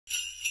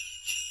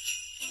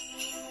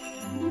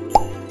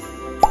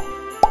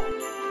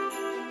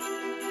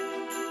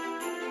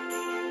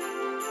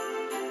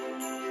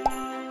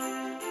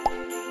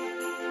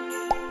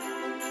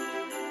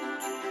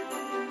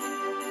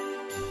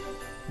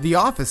The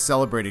Office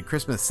celebrated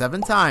Christmas 7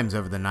 times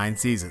over the 9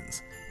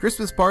 seasons.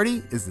 Christmas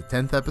Party is the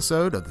 10th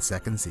episode of the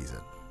 2nd season.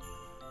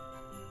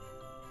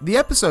 The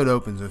episode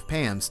opens with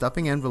Pam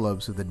stuffing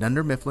envelopes with the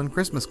Dunder Mifflin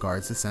Christmas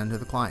cards to send to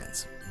the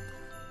clients.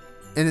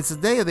 And it's the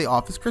day of the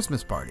Office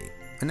Christmas Party,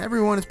 and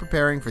everyone is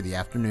preparing for the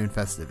afternoon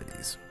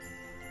festivities.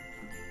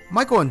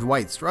 Michael and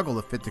Dwight struggle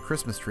to fit the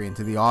Christmas tree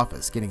into the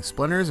office, getting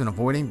splinters and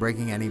avoiding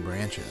breaking any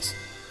branches.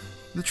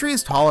 The tree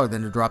is taller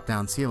than the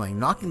drop-down ceiling,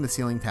 knocking the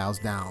ceiling tiles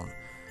down.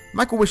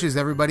 Michael wishes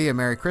everybody a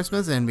Merry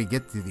Christmas, and we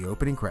get to the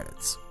opening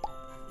credits.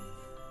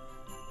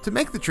 To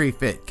make the tree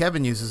fit,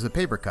 Kevin uses a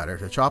paper cutter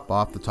to chop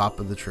off the top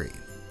of the tree.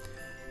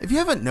 If you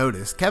haven't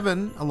noticed,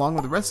 Kevin, along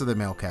with the rest of the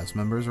male cast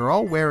members, are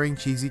all wearing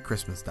cheesy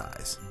Christmas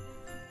ties.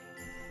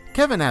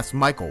 Kevin asks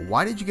Michael,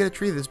 "Why did you get a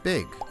tree this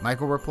big?"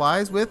 Michael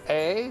replies with,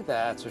 "Hey,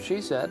 that's what she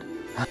said."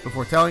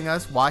 before telling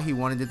us why he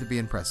wanted it to be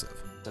impressive.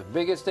 The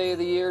biggest day of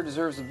the year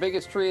deserves the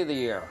biggest tree of the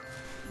year.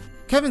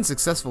 Kevin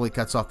successfully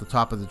cuts off the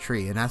top of the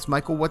tree and asks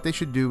Michael what they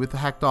should do with the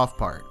hacked off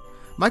part.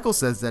 Michael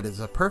says that it's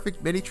a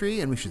perfect mini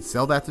tree and we should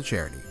sell that to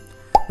charity.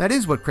 That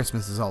is what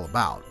Christmas is all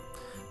about.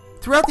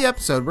 Throughout the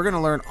episode, we're going to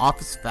learn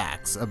office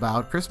facts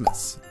about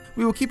Christmas.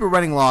 We will keep a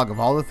running log of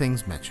all the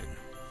things mentioned.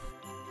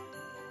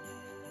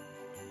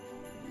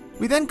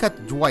 We then cut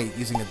to Dwight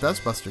using a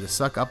dustbuster to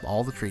suck up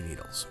all the tree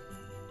needles.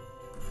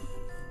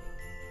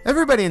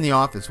 Everybody in the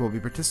office will be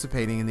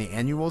participating in the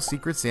annual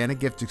Secret Santa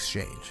gift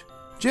exchange.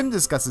 Jim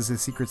discusses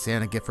his Secret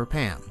Santa gift for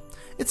Pam.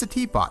 It's a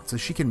teapot so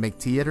she can make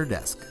tea at her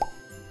desk.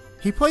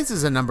 He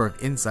places a number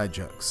of inside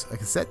jokes, a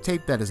cassette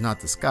tape that is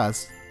not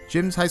discussed,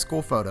 Jim's high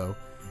school photo,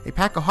 a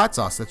pack of hot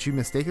sauce that she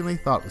mistakenly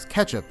thought was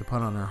ketchup to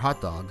put on her hot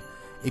dog,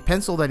 a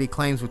pencil that he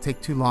claims would take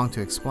too long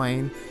to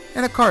explain,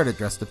 and a card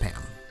addressed to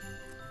Pam.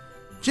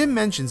 Jim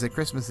mentions that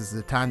Christmas is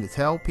the time to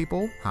tell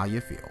people how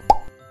you feel.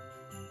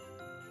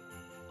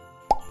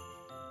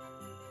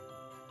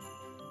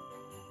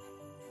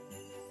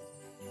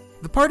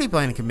 The party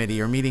planning committee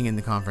are meeting in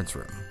the conference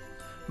room.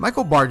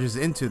 Michael barges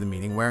into the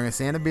meeting wearing a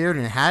Santa beard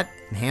and a hat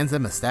and hands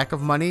them a stack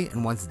of money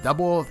and wants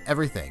double of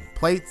everything: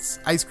 plates,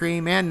 ice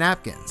cream, and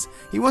napkins.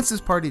 He wants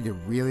his party to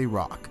really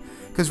rock.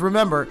 Because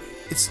remember,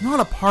 it's not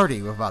a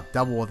party without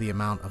double the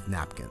amount of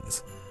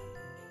napkins.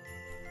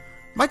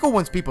 Michael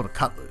wants people to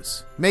cut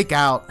loose, make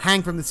out,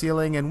 hang from the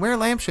ceiling, and wear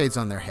lampshades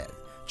on their head,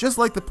 just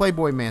like the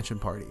Playboy Mansion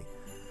party.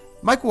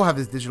 Mike will have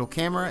his digital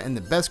camera, and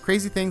the best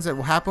crazy things that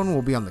will happen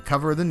will be on the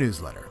cover of the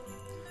newsletter.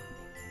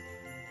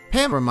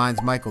 Pam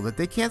reminds Michael that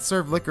they can't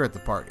serve liquor at the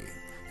party,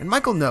 and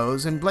Michael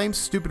knows and blames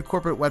stupid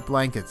corporate wet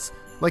blankets,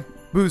 like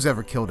booze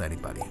ever killed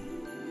anybody.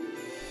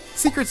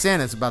 Secret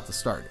Santa is about to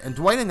start, and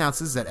Dwight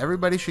announces that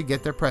everybody should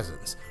get their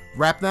presents,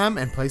 wrap them,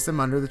 and place them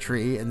under the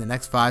tree in the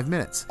next 5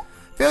 minutes.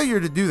 Failure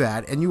to do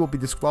that, and you will be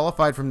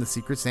disqualified from the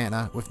Secret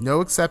Santa, with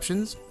no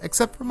exceptions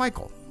except for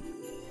Michael.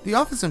 The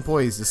office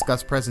employees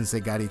discuss presents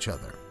they got each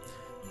other.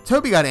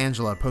 Toby got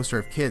Angela a poster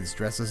of kids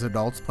dressed as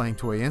adults playing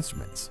toy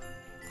instruments.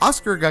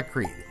 Oscar got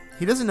Creed.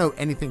 He doesn't know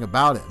anything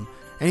about him,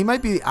 and he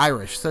might be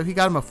Irish, so he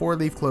got him a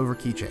 4-leaf clover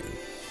keychain.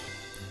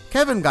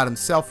 Kevin got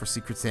himself for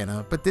Secret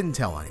Santa, but didn't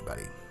tell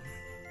anybody.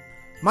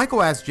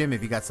 Michael asked Jim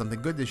if he got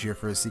something good this year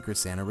for his Secret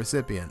Santa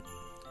recipient.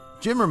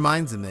 Jim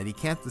reminds him that he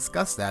can't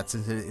discuss that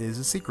since it is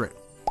a secret.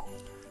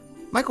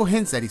 Michael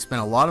hints that he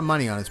spent a lot of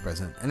money on his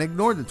present and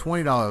ignored the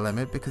 $20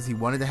 limit because he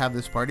wanted to have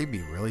this party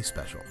be really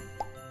special.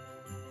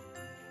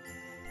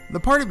 The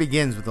party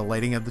begins with the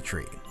lighting of the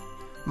tree.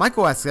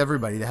 Michael asks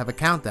everybody to have a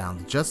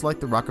countdown, just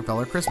like the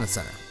Rockefeller Christmas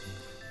Center.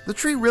 The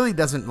tree really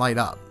doesn't light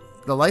up.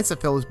 The lights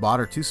that Phil has bought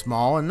are too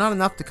small and not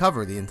enough to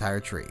cover the entire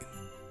tree.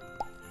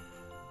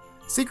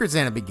 Secret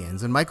Santa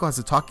begins, and Michael has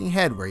a talking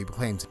head where he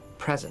proclaims,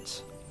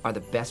 "Presents are the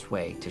best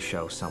way to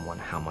show someone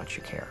how much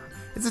you care."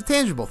 It's a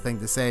tangible thing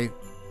to say,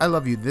 "I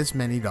love you this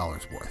many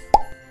dollars worth."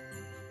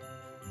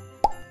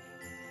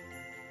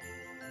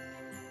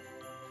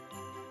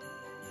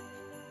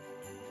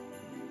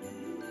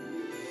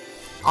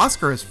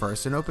 Oscar is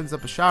first and opens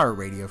up a shower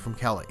radio from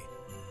Kelly.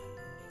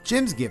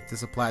 Jim's gift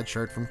is a plaid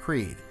shirt from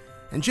Creed,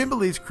 and Jim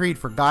believes Creed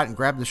forgot and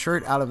grabbed the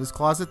shirt out of his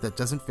closet that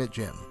doesn't fit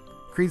Jim.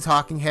 Creed's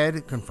hawking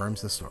head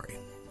confirms the story.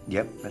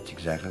 Yep, that's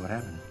exactly what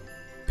happened.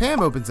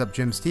 Pam opens up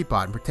Jim's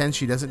teapot and pretends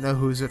she doesn't know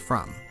who's it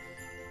from.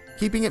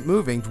 Keeping it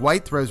moving,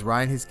 Dwight throws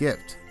Ryan his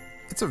gift.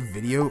 It's a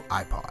video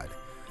iPod.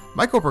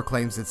 Michael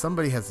proclaims that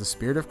somebody has the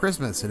spirit of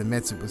Christmas and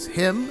admits it was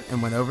him and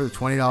went over the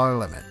 $20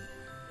 limit.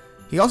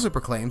 He also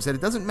proclaims that it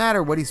doesn't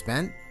matter what he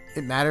spent,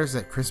 it matters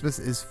that Christmas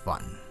is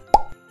fun.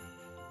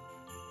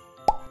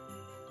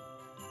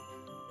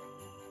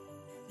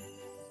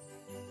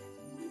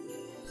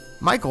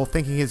 Michael,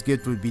 thinking his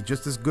gift would be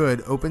just as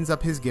good, opens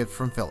up his gift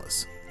from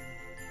Phyllis.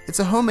 It's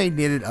a homemade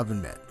knitted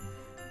oven mitt,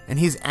 and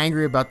he's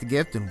angry about the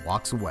gift and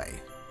walks away.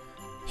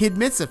 He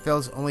admits that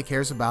Phyllis only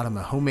cares about him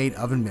a homemade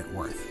oven mitt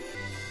worth.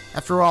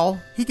 After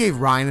all, he gave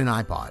Ryan an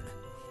iPod.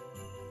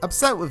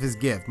 Upset with his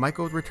gift,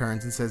 Michael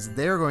returns and says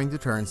they are going to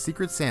turn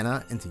Secret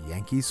Santa into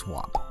Yankee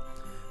Swap.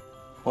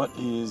 What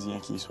is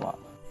Yankee Swap?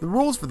 The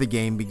rules for the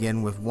game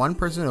begin with one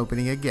person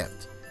opening a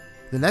gift.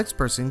 The next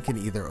person can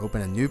either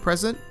open a new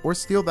present or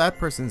steal that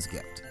person's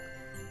gift.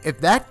 If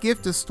that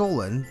gift is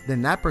stolen,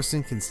 then that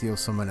person can steal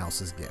someone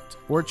else's gift,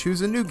 or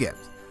choose a new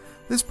gift.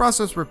 This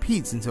process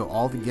repeats until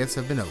all the gifts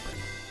have been opened.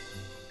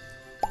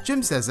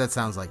 Jim says that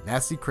sounds like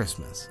Nasty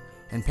Christmas,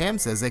 and Pam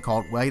says they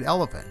call it White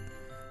Elephant.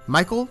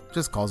 Michael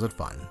just calls it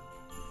fun.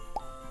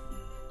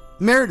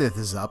 Meredith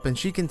is up and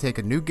she can take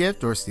a new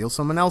gift or steal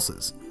someone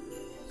else's.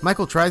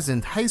 Michael tries to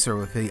entice her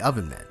with the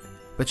oven mitt,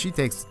 but she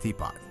takes the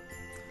teapot.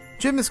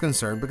 Jim is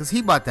concerned because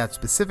he bought that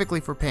specifically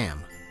for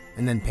Pam,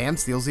 and then Pam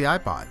steals the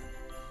iPod.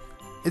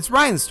 It's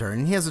Ryan's turn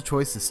and he has a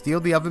choice to steal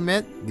the oven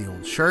mitt, the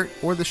old shirt,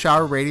 or the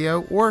shower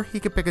radio, or he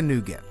could pick a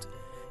new gift.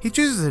 He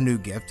chooses a new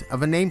gift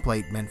of a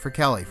nameplate meant for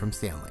Kelly from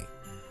Stanley.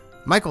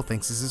 Michael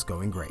thinks this is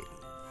going great.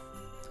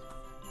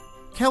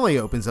 Kelly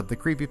opens up the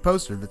creepy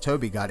poster that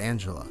Toby got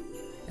Angela,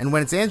 and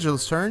when it's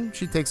Angela's turn,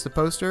 she takes the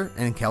poster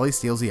and Kelly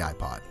steals the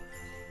iPod.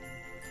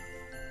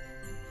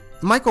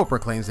 Michael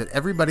proclaims that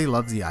everybody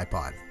loves the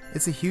iPod.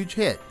 It's a huge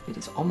hit. It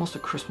is almost a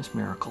Christmas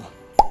miracle.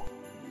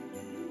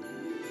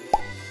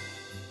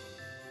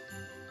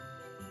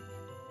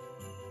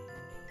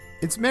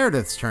 It's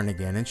Meredith's turn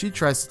again and she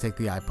tries to take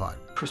the iPod.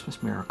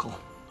 Christmas miracle.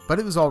 But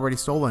it was already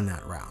stolen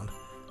that round.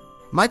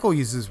 Michael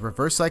uses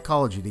reverse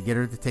psychology to get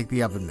her to take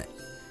the oven mitt.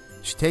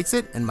 She takes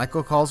it and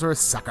Michael calls her a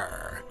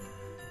sucker.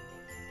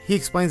 He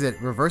explains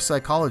that reverse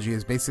psychology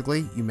is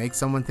basically you make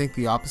someone think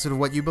the opposite of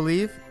what you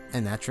believe,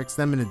 and that tricks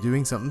them into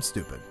doing something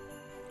stupid.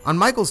 On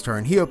Michael's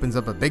turn, he opens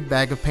up a big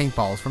bag of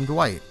paintballs from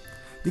Dwight.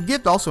 The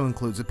gift also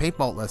includes a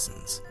paintball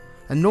lessons.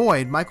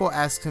 Annoyed, Michael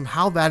asks him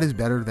how that is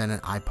better than an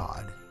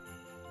iPod.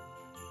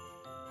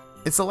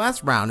 It's the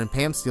last round and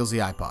Pam steals the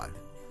iPod.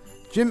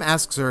 Jim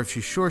asks her if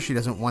she's sure she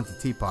doesn't want the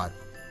teapot.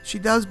 She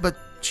does, but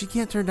she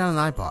can't turn down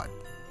an iPod.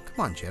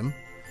 Come on, Jim.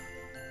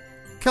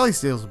 Kelly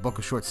steals a book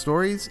of short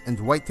stories, and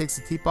Dwight takes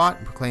the teapot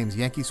and proclaims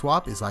Yankee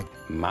Swap is like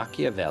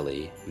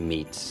Machiavelli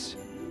meets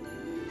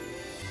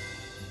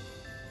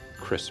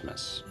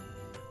Christmas.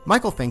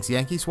 Michael thinks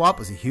Yankee Swap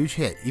was a huge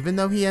hit, even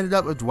though he ended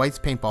up with Dwight's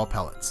paintball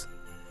pellets.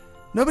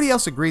 Nobody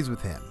else agrees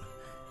with him.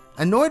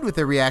 Annoyed with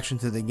their reaction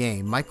to the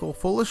game, Michael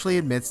foolishly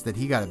admits that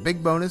he got a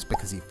big bonus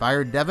because he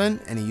fired Devin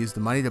and he used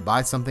the money to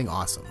buy something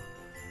awesome.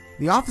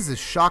 The office is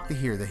shocked to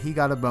hear that he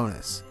got a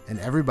bonus, and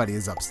everybody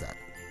is upset.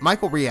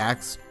 Michael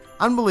reacts,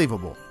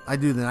 "Unbelievable. I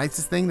do the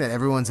nicest thing that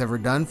everyone's ever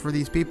done for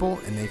these people,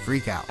 and they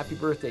freak out." Happy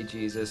birthday,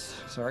 Jesus.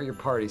 Sorry your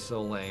party's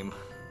so lame.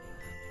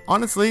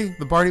 Honestly,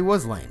 the party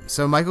was lame,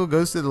 so Michael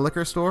goes to the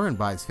liquor store and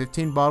buys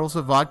 15 bottles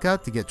of vodka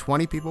to get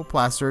 20 people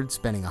plastered,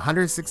 spending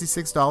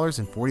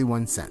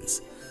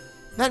 $166.41.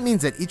 That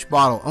means that each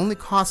bottle only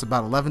costs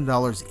about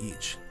 $11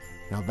 each.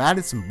 Now that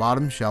is some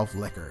bottom shelf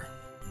liquor.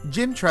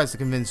 Jim tries to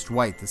convince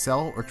Dwight to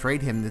sell or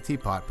trade him the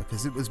teapot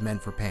because it was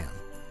meant for Pam.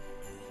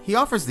 He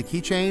offers the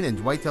keychain and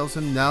Dwight tells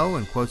him no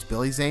and quotes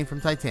Billy Zane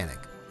from Titanic.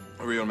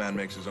 A real man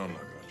makes his own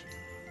luck, Archie.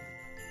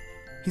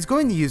 He's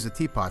going to use the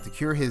teapot to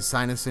cure his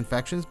sinus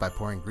infections by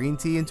pouring green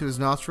tea into his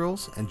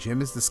nostrils, and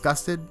Jim is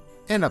disgusted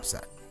and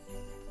upset.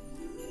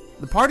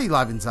 The party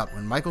livens up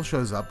when Michael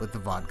shows up with the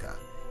vodka.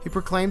 He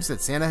proclaims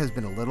that Santa has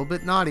been a little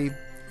bit naughty.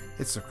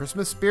 It's the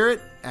Christmas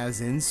spirit,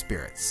 as in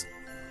spirits.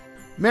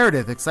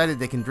 Meredith, excited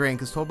they can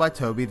drink, is told by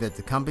Toby that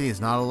the company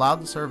is not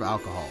allowed to serve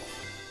alcohol.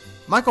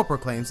 Michael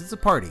proclaims it's a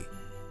party.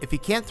 If he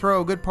can't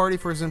throw a good party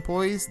for his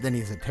employees, then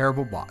he's a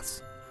terrible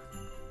boss.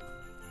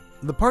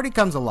 The party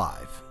comes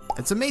alive.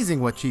 It's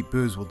amazing what cheap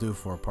booze will do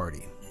for a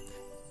party.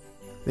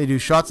 They do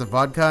shots of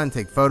vodka and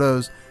take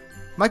photos.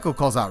 Michael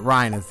calls out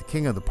Ryan as the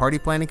king of the party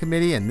planning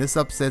committee, and this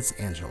upsets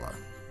Angela.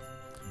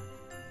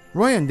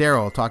 Roy and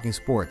Daryl are talking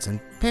sports, and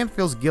Pam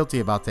feels guilty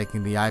about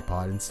taking the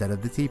iPod instead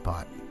of the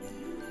teapot.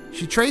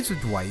 She trades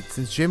with Dwight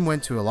since Jim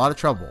went to a lot of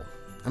trouble.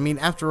 I mean,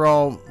 after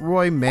all,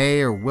 Roy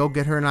may or will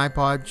get her an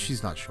iPod,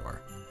 she's not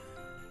sure.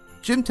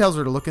 Jim tells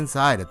her to look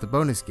inside at the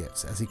bonus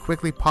gifts as he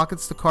quickly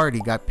pockets the card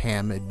he got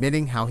Pam,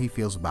 admitting how he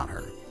feels about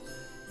her.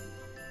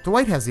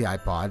 Dwight has the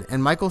iPod,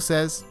 and Michael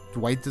says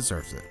Dwight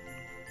deserves it.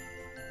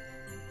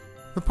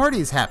 The party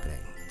is happening.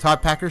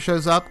 Todd Packer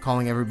shows up,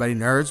 calling everybody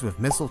nerds with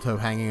mistletoe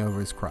hanging over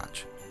his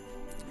crotch.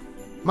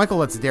 Michael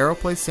lets Daryl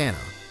play Santa.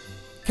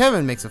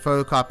 Kevin makes a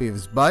photocopy of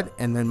his butt,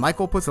 and then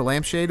Michael puts a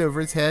lampshade over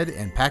his head,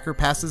 and Packer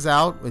passes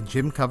out when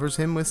Jim covers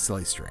him with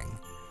silly string.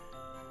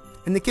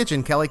 In the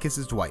kitchen, Kelly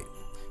kisses Dwight.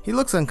 He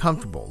looks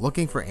uncomfortable,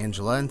 looking for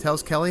Angela, and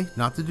tells Kelly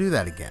not to do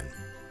that again.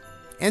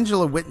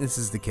 Angela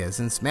witnesses the kiss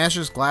and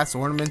smashes glass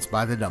ornaments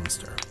by the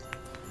dumpster.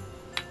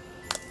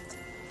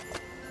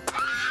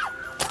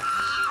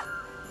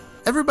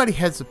 Everybody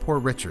heads to Poor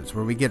Richard's,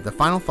 where we get the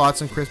final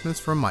thoughts on Christmas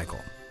from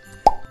Michael.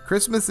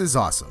 Christmas is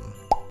awesome.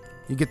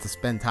 You get to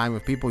spend time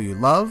with people you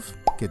love,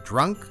 get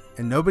drunk,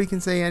 and nobody can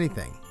say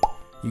anything.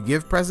 You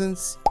give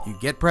presents, you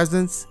get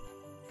presents.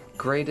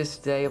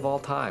 Greatest day of all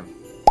time.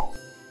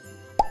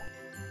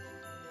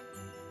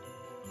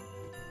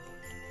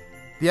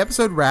 The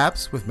episode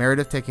wraps with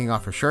Meredith taking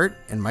off her shirt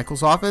in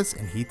Michael's office,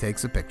 and he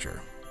takes a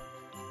picture.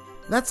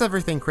 That's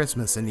everything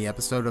Christmas in the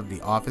episode of The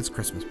Office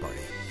Christmas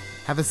Party.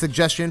 Have a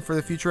suggestion for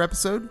the future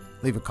episode?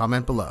 Leave a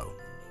comment below.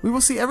 We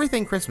will see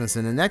everything Christmas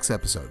in the next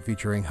episode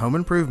featuring Home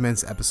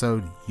Improvements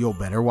episode You'll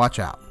Better Watch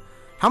Out.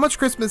 How much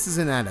Christmas is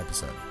in that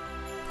episode?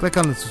 Click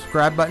on the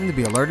subscribe button to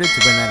be alerted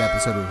to when that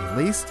episode is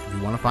released if you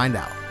want to find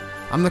out.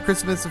 I'm the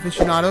Christmas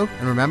Aficionado,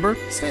 and remember,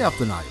 stay off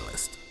the naughty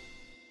list.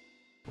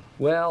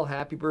 Well,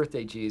 happy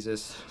birthday,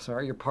 Jesus.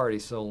 Sorry your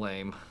party's so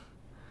lame.